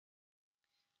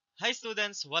Hi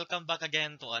students! Welcome back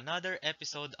again to another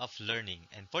episode of Learning.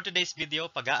 And for today's video,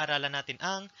 pag-aaralan natin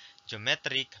ang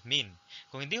geometric mean.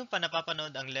 Kung hindi mo pa napapanood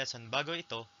ang lesson bago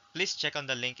ito, please check on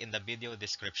the link in the video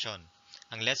description.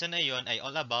 Ang lesson na iyon ay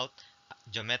all about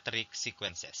geometric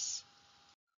sequences.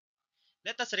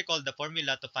 Let us recall the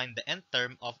formula to find the nth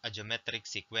term of a geometric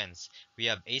sequence. We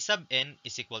have a sub n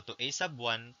is equal to a sub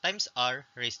 1 times r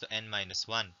raised to n minus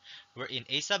 1, wherein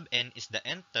a sub n is the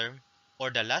nth term or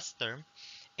the last term,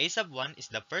 a sub 1 is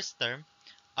the first term,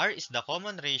 r is the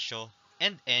common ratio,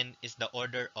 and n is the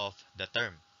order of the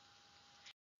term.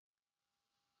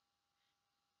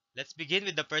 Let's begin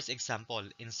with the first example.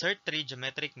 Insert 3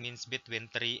 geometric means between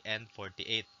 3 and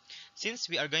 48. Since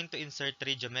we are going to insert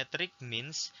 3 geometric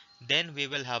means, then we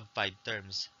will have 5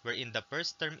 terms, wherein the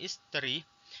first term is 3,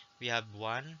 we have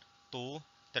 1, 2,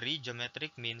 3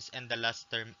 geometric means, and the last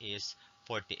term is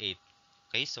 48.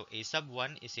 Okay, so a sub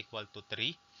 1 is equal to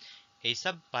 3, a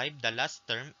sub 5, the last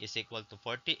term, is equal to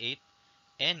 48,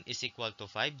 n is equal to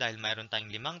 5 dahil mayroon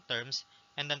tayong limang terms,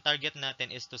 and ang target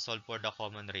natin is to solve for the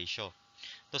common ratio.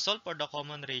 To solve for the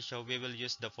common ratio, we will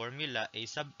use the formula a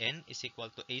sub n is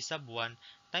equal to a sub 1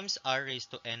 times r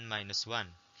raised to n minus 1.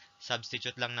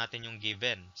 Substitute lang natin yung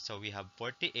given. So we have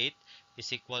 48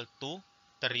 is equal to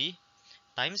 3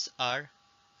 times r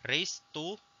raised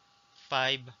to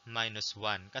 5 minus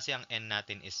 1 kasi ang n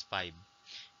natin is 5.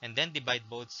 And then divide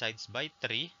both sides by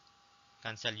 3.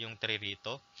 Cancel yung 3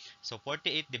 rito. So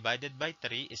 48 divided by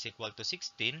 3 is equal to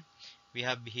 16. We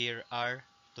have here r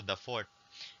to the 4th.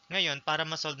 Ngayon, para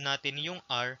masolve natin yung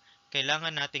r,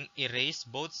 kailangan nating erase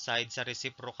both sides sa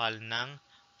reciprocal ng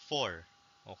 4.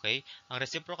 Okay? Ang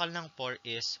reciprocal ng 4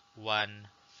 is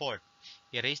 1/4.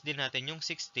 Erase din natin yung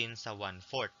 16 sa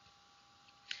 1/4.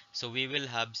 So we will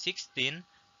have 16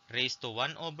 raised to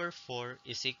 1/4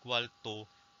 is equal to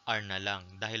r na lang.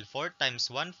 Dahil 4 times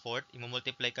 1/4,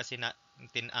 imumultiply kasi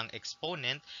natin ang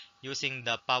exponent using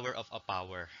the power of a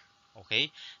power.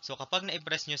 Okay? So kapag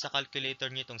na-press nyo sa calculator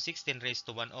nyo itong 16 raised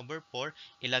to 1/4,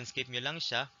 i-landscape nyo lang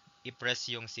siya, i-press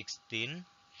yung 16,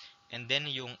 and then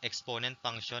yung exponent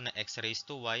function na x raised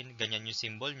to y, ganyan yung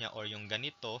symbol niya or yung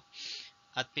ganito,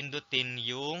 at pindutin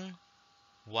yung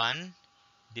 1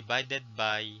 divided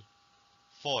by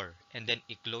 4, and then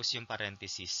i-close yung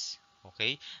parenthesis.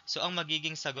 Okay? So ang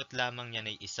magiging sagot lamang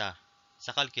niyan ay isa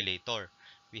sa calculator.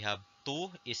 We have 2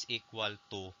 is equal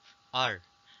to r.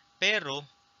 Pero,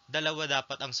 dalawa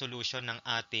dapat ang solution ng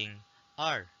ating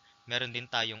r. Meron din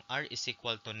tayong r is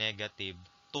equal to negative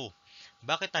 2.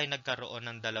 Bakit tayo nagkaroon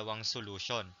ng dalawang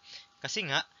solution? Kasi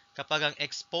nga, kapag ang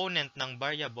exponent ng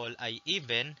variable ay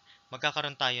even,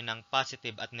 magkakaroon tayo ng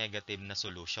positive at negative na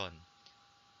solution.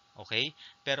 Okay?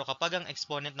 Pero kapag ang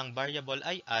exponent ng variable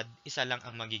ay odd, isa lang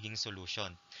ang magiging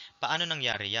solution. Paano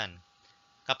nangyari yan?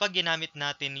 Kapag ginamit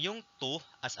natin yung 2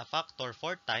 as a factor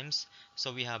 4 times,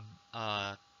 so we have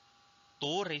 2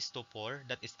 raised to 4,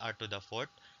 that is r to the 4th.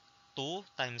 2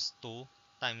 times 2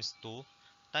 times 2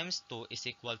 times 2 is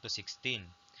equal to 16.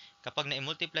 Kapag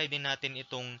na-multiply din natin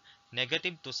itong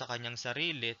negative 2 sa kanyang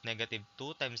sarili, negative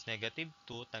 2 times negative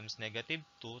 2 times negative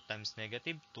 2 times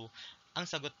negative 2, ang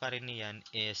sagot pa rin niyan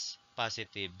is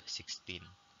positive 16.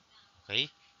 Okay?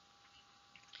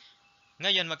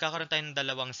 Ngayon, magkakaroon tayo ng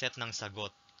dalawang set ng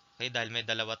sagot. Okay? Dahil may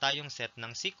dalawa tayong set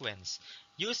ng sequence.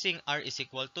 Using r is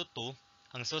equal to 2,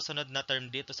 ang susunod na term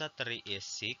dito sa 3 is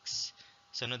 6.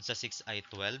 Sunod sa 6 ay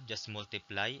 12. Just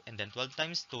multiply. And then 12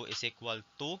 times 2 is equal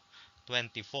to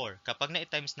 24. Kapag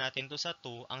na-times natin to sa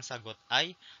 2, ang sagot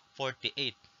ay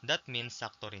 48. That means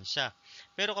sakto rin siya.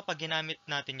 Pero kapag ginamit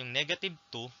natin yung negative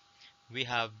 2, we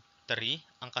have 3.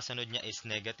 Ang kasunod niya is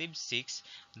negative 6.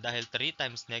 Dahil 3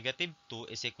 times negative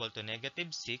 2 is equal to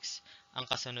negative 6. Ang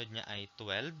kasunod niya ay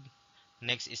 12.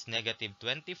 Next is negative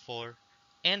 24.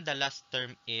 And the last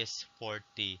term is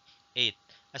 48.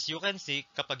 As you can see,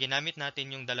 kapag ginamit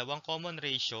natin yung dalawang common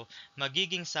ratio,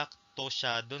 magiging sakto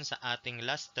siya dun sa ating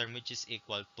last term which is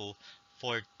equal to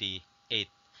 48.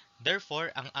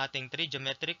 Therefore, ang ating 3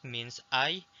 geometric means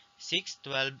ay 6,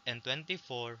 12, and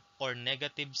 24 or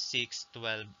negative 6,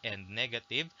 12, and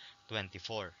negative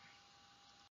 24.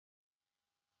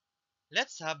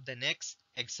 Let's have the next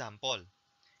example.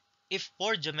 If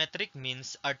 4 geometric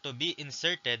means are to be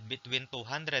inserted between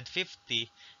 250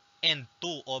 and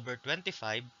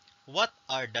 2/25, what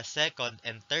are the second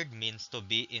and third means to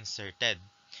be inserted?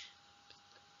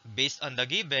 Based on the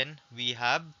given, we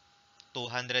have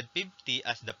 250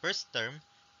 as the first term,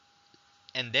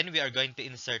 and then we are going to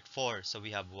insert 4. So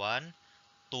we have 1,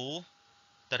 2,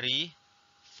 3,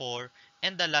 4,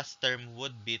 and the last term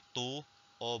would be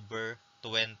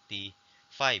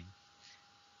 2/25.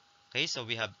 Okay, so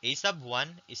we have a sub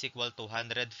 1 is equal to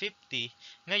 150.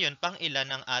 Ngayon, pang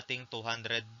ilan ang ating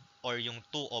 200 or yung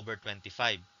 2 over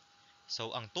 25?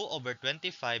 So, ang 2 over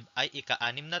 25 ay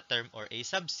ika-anim na term or a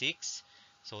sub 6.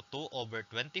 So, 2 over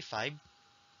 25.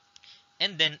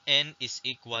 And then, n is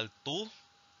equal to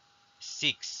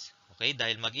 6. Okay,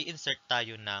 dahil mag insert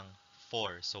tayo ng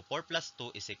 4. So, 4 plus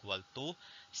 2 is equal to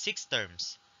 6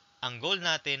 terms. Ang goal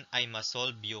natin ay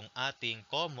ma-solve yung ating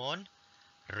common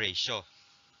ratio.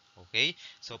 Okay?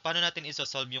 So, paano natin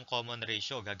isosolve yung common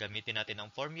ratio? Gagamitin natin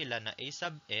ang formula na a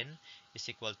sub n is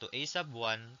equal to a sub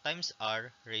 1 times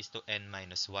r raised to n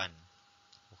minus 1.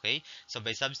 Okay? So,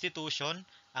 by substitution,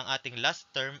 ang ating last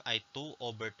term ay 2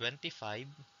 over 25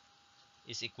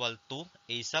 is equal to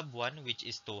a sub 1 which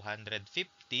is 250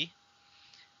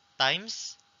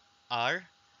 times r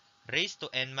raised to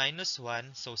n minus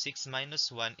 1. So, 6 minus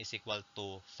 1 is equal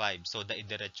to 5. So,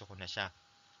 daidiretso ko na siya.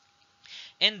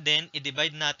 And then,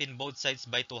 i-divide natin both sides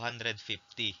by 250.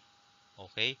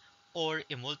 Okay? Or,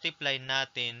 i-multiply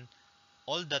natin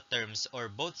all the terms or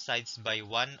both sides by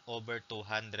 1 over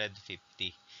 250.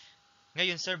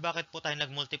 Ngayon, sir, bakit po tayo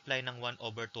nag-multiply ng 1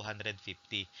 over 250?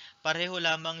 Pareho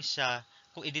lamang siya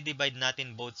kung i-divide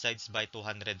natin both sides by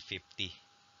 250.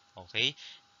 Okay?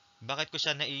 Bakit ko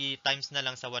siya na-times na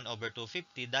lang sa 1 over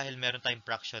 250? Dahil meron tayong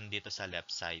fraction dito sa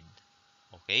left side.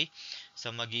 Okay?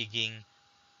 So, magiging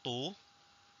 2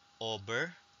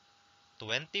 over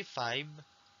 25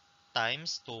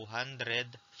 times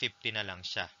 250 na lang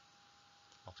siya.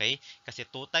 Okay? Kasi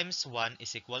 2 times 1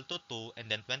 is equal to 2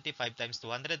 and then 25 times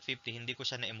 250, hindi ko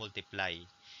siya na-multiply.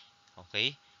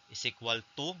 Okay? Is equal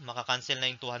to, makakancel na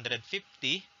yung 250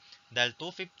 dahil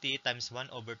 250 times 1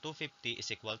 over 250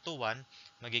 is equal to 1,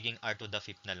 magiging r to the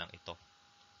 5th na lang ito.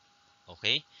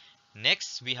 Okay?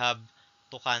 Next, we have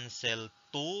to cancel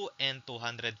 2 and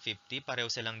 250. Pareho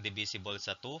silang divisible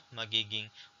sa 2. Magiging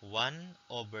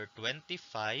 1 over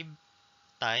 25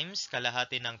 times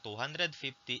kalahati ng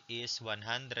 250 is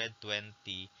 125.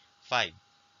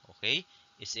 Okay?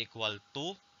 Is equal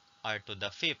to r to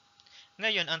the 5th.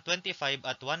 Ngayon, ang 25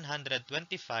 at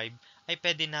 125 ay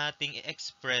pwede nating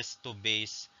i-express to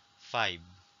base 5.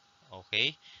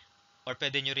 Okay? Or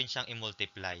pwede nyo rin siyang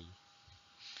i-multiply.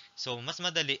 So, mas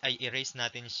madali ay erase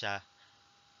natin siya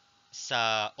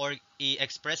or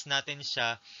i-express natin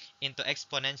siya into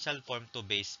exponential form to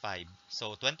base 5.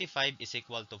 So, 25 is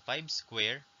equal to 5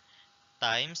 square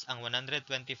times ang 125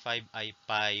 ay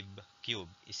 5 cube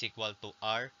is equal to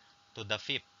r to the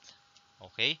 5th.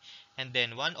 Okay? And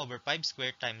then 1 over 5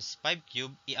 square times 5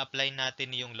 cube, i-apply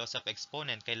natin yung laws of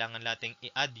exponent. Kailangan nating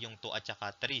i-add yung 2 at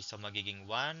saka 3. So,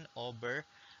 magiging 1 over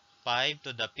 5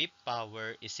 to the 5th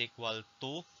power is equal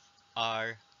to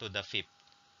r to the 5th.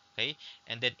 Okay?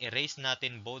 And then, erase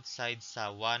natin both sides sa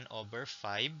 1 over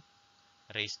 5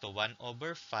 raised to 1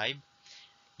 over 5.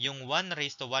 Yung 1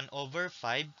 raised to 1 over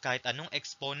 5, kahit anong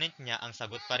exponent niya, ang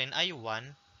sagot pa rin ay 1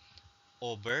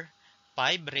 over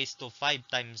 5 raised to 5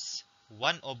 times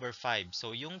 1 over 5.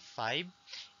 So, yung 5,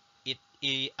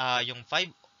 yung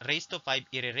 5 raised to 5,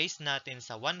 i-raise natin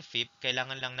sa 1/5.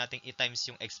 Kailangan lang nating i-times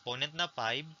yung exponent na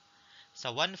 5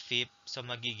 sa 1/5. So,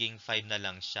 magiging 5 na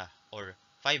lang siya. Or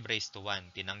 5 raised to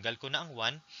 1. Tinanggal ko na ang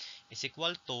 1 is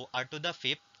equal to r to the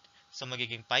 5th. So,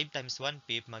 magiging 5 times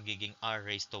 1/5, magiging r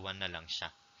raised to 1 na lang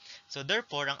siya. So,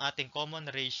 therefore, ang ating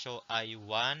common ratio ay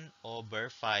 1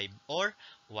 over 5 or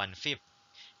 1/5.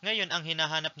 Ngayon, ang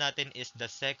hinahanap natin is the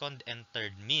second and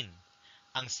third mean.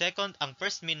 Ang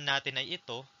first mean natin ay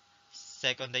ito,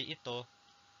 second ay ito,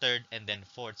 third and then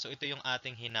fourth. So, ito yung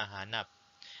ating hinahanap.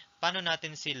 Paano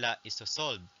natin sila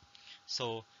isosolve?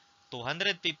 So,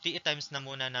 250 i-times na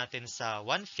muna natin sa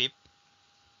 1/5.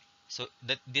 So,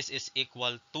 this is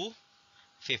equal to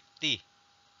 50.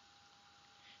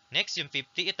 Next, yung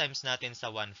 50 i-times natin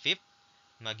sa 1/5,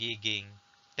 magiging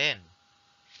 10.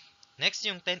 Next,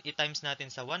 yung 10 i-times natin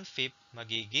sa 1/5,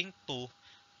 magiging 2.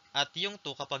 At yung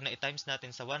 2, kapag na-times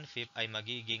natin sa 1/5, ay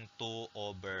magiging 2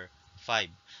 over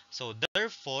 5. So,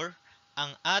 therefore,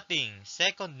 ang ating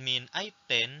second mean ay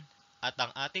 10 at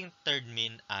ang ating third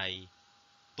mean ay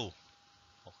 2.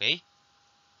 Okay?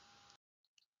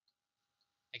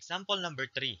 Example number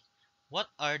 3. What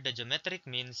are the geometric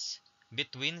means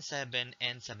between 7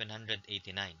 and 789?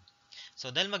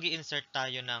 So, dahil mag-i-insert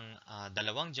tayo ng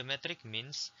dalawang geometric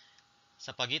means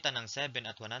sa pagitan ng 7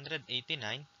 at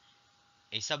 189,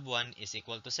 a sub 1 is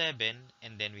equal to 7,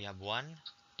 and then we have 1,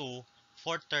 2,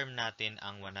 fourth term natin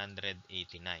ang 189.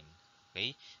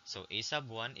 Okay? So, a sub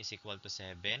 1 is equal to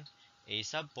 7, a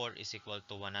sub 4 is equal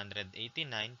to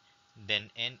 189, then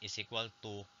n is equal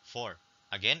to 4.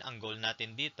 Again, ang goal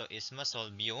natin dito is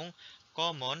ma-solve yung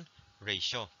common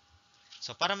ratio.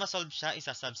 So, para ma-solve siya,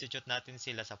 isa-substitute natin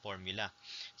sila sa formula.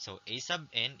 So, a sub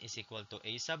n is equal to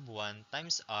a sub 1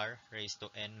 times r raised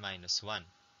to n minus 1.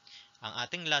 Ang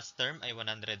ating last term ay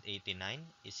 189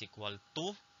 is equal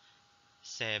to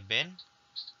 7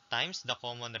 times the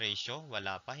common ratio.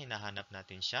 Wala pa, hinahanap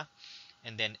natin siya.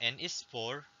 And then, n is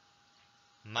 4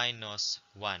 minus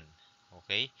 1.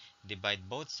 Okay? Divide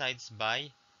both sides by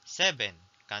 7.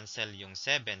 Cancel yung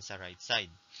 7 sa right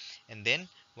side. And then,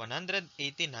 189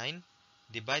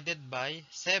 divided by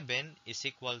 7 is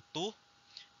equal to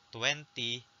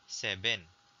 27.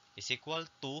 Is equal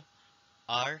to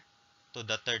r to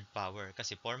the third power.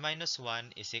 Kasi 4 minus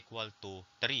 1 is equal to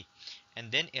 3.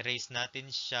 And then, erase natin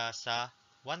siya sa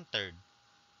 1/3.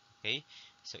 Okay?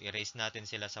 So, erase natin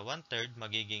sila sa 1/3.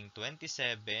 Magiging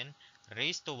 27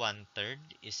 raised to 1/3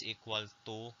 is equal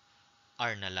to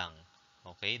r na lang.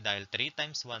 Okay? Dahil 3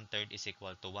 times 1/3 is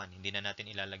equal to 1. Hindi na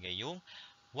natin ilalagay yung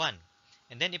 1.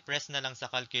 And then, i-press na lang sa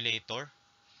calculator.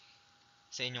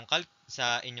 Sa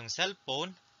inyong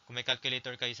cellphone, kung may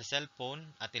calculator kayo sa cellphone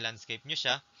at i-landscape nyo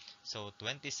siya, so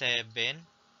 27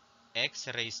 x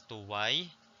raised to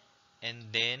y, and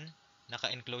then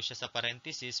naka-enclose siya sa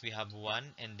parenthesis, we have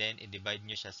 1, and then i-divide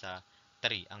nyo siya sa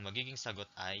 3. Ang magiging sagot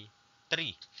ay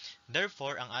 3.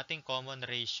 Therefore, ang ating common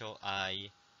ratio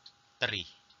ay 3.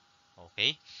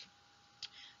 Okay?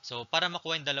 So, para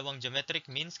makuha yung dalawang geometric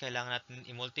means, kailangan natin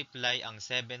i-multiply ang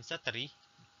 7 sa 3.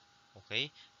 Okay?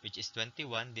 Which is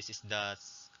 21. This is the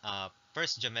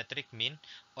first geometric mean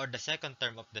or the second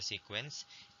term of the sequence.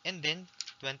 And then,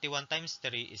 21 times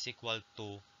 3 is equal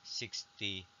to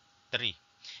 63.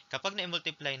 Kapag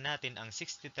na-multiply natin ang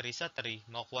 63 sa 3,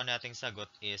 makukuha nating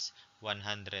sagot is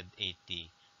 189.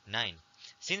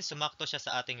 Since sumakto siya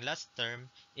sa ating last term,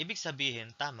 ibig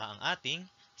sabihin tama ang ating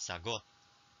sagot.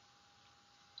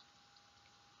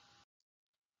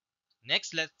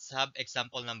 Next, let's have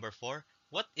example number 4.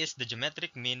 What is the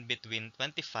geometric mean between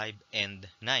 25 and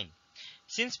 9?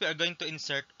 Since we are going to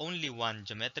insert only one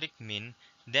geometric mean,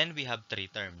 then we have three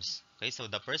terms. Okay, so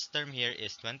the first term here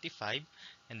is 25,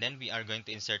 and then we are going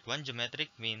to insert one geometric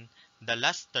mean. The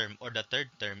last term or the third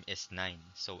term is 9.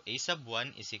 So a sub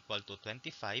 1 is equal to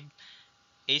 25.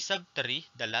 A sub 3,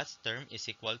 the last term, is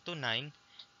equal to 9.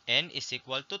 N is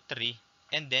equal to 3.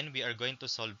 And then we are going to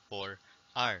solve for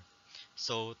r.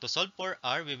 So, to solve for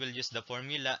r, we will use the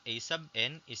formula a sub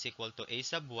n is equal to a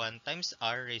sub 1 times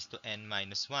r raised to n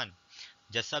minus 1.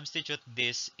 Just substitute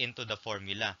this into the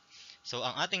formula. So,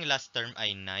 ang ating last term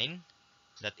ay 9.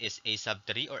 That is a sub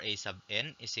 3 or a sub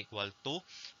n is equal to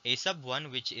a sub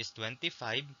 1, which is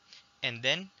 25. And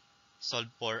then, solve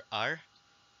for r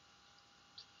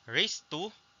raised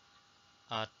to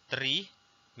 3,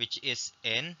 which is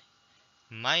n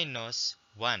minus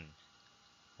 1.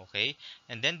 Okay?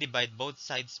 And then divide both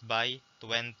sides by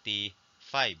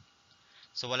 25.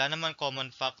 So wala naman common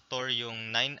factor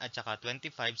yung 9 at saka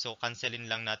 25. So cancelin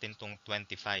lang natin tong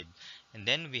 25. And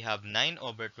then we have 9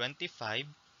 over 25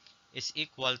 is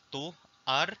equal to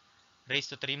r raised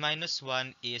to 3 minus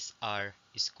 1 is r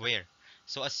square.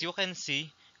 So as you can see,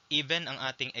 even ang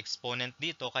ating exponent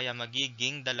dito, kaya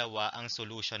magiging dalawa ang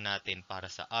solution natin para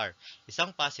sa r.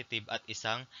 Isang positive at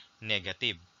isang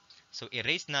negative. So,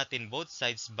 erase natin both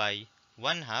sides by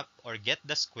 1/2 or get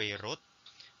the square root.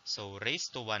 So,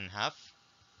 raised to 1/2.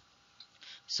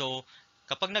 So,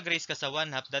 kapag nag-raise ka sa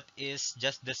 1/2, that is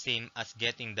just the same as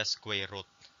getting the square root.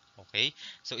 Okay?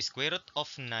 So, square root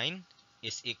of 9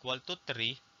 is equal to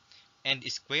 3 and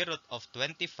square root of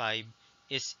 25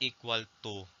 is equal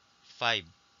to 5.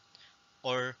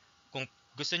 Or, kung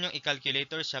gusto nyong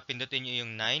i-calculator siya, pindutin nyo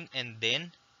yung 9 and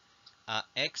then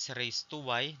x raised to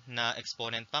y na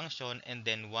exponent function and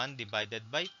then 1 divided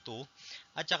by 2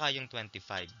 at saka yung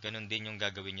 25. Ganun din yung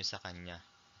gagawin nyo sa kanya.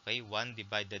 Okay, 1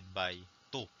 divided by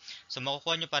 2. So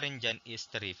makukuha nyo pa rin dyan is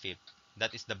 3/5.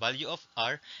 That is the value of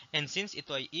r, and since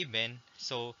ito ay even,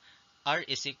 so r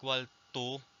is equal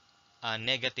to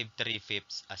negative 3/5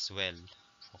 as well.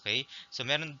 Okay, so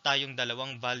meron tayong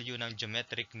dalawang value ng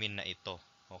geometric mean na ito.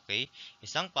 Okay,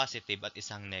 isang positive at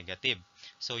isang negative.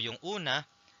 So yung una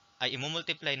ay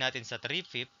imumultiply natin sa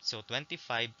 3/5. So,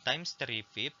 25 times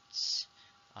 3/5.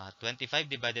 25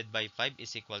 divided by 5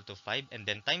 is equal to 5. And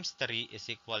then times 3 is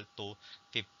equal to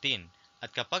 15.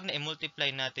 At kapag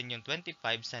na-multiply natin yung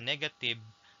 25 sa negative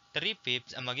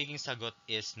 3/5, ang magiging sagot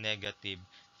is negative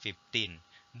 15.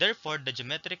 Therefore, the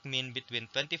geometric mean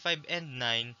between 25 and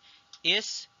 9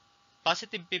 is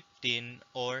positive 15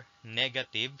 or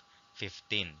negative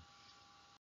 15.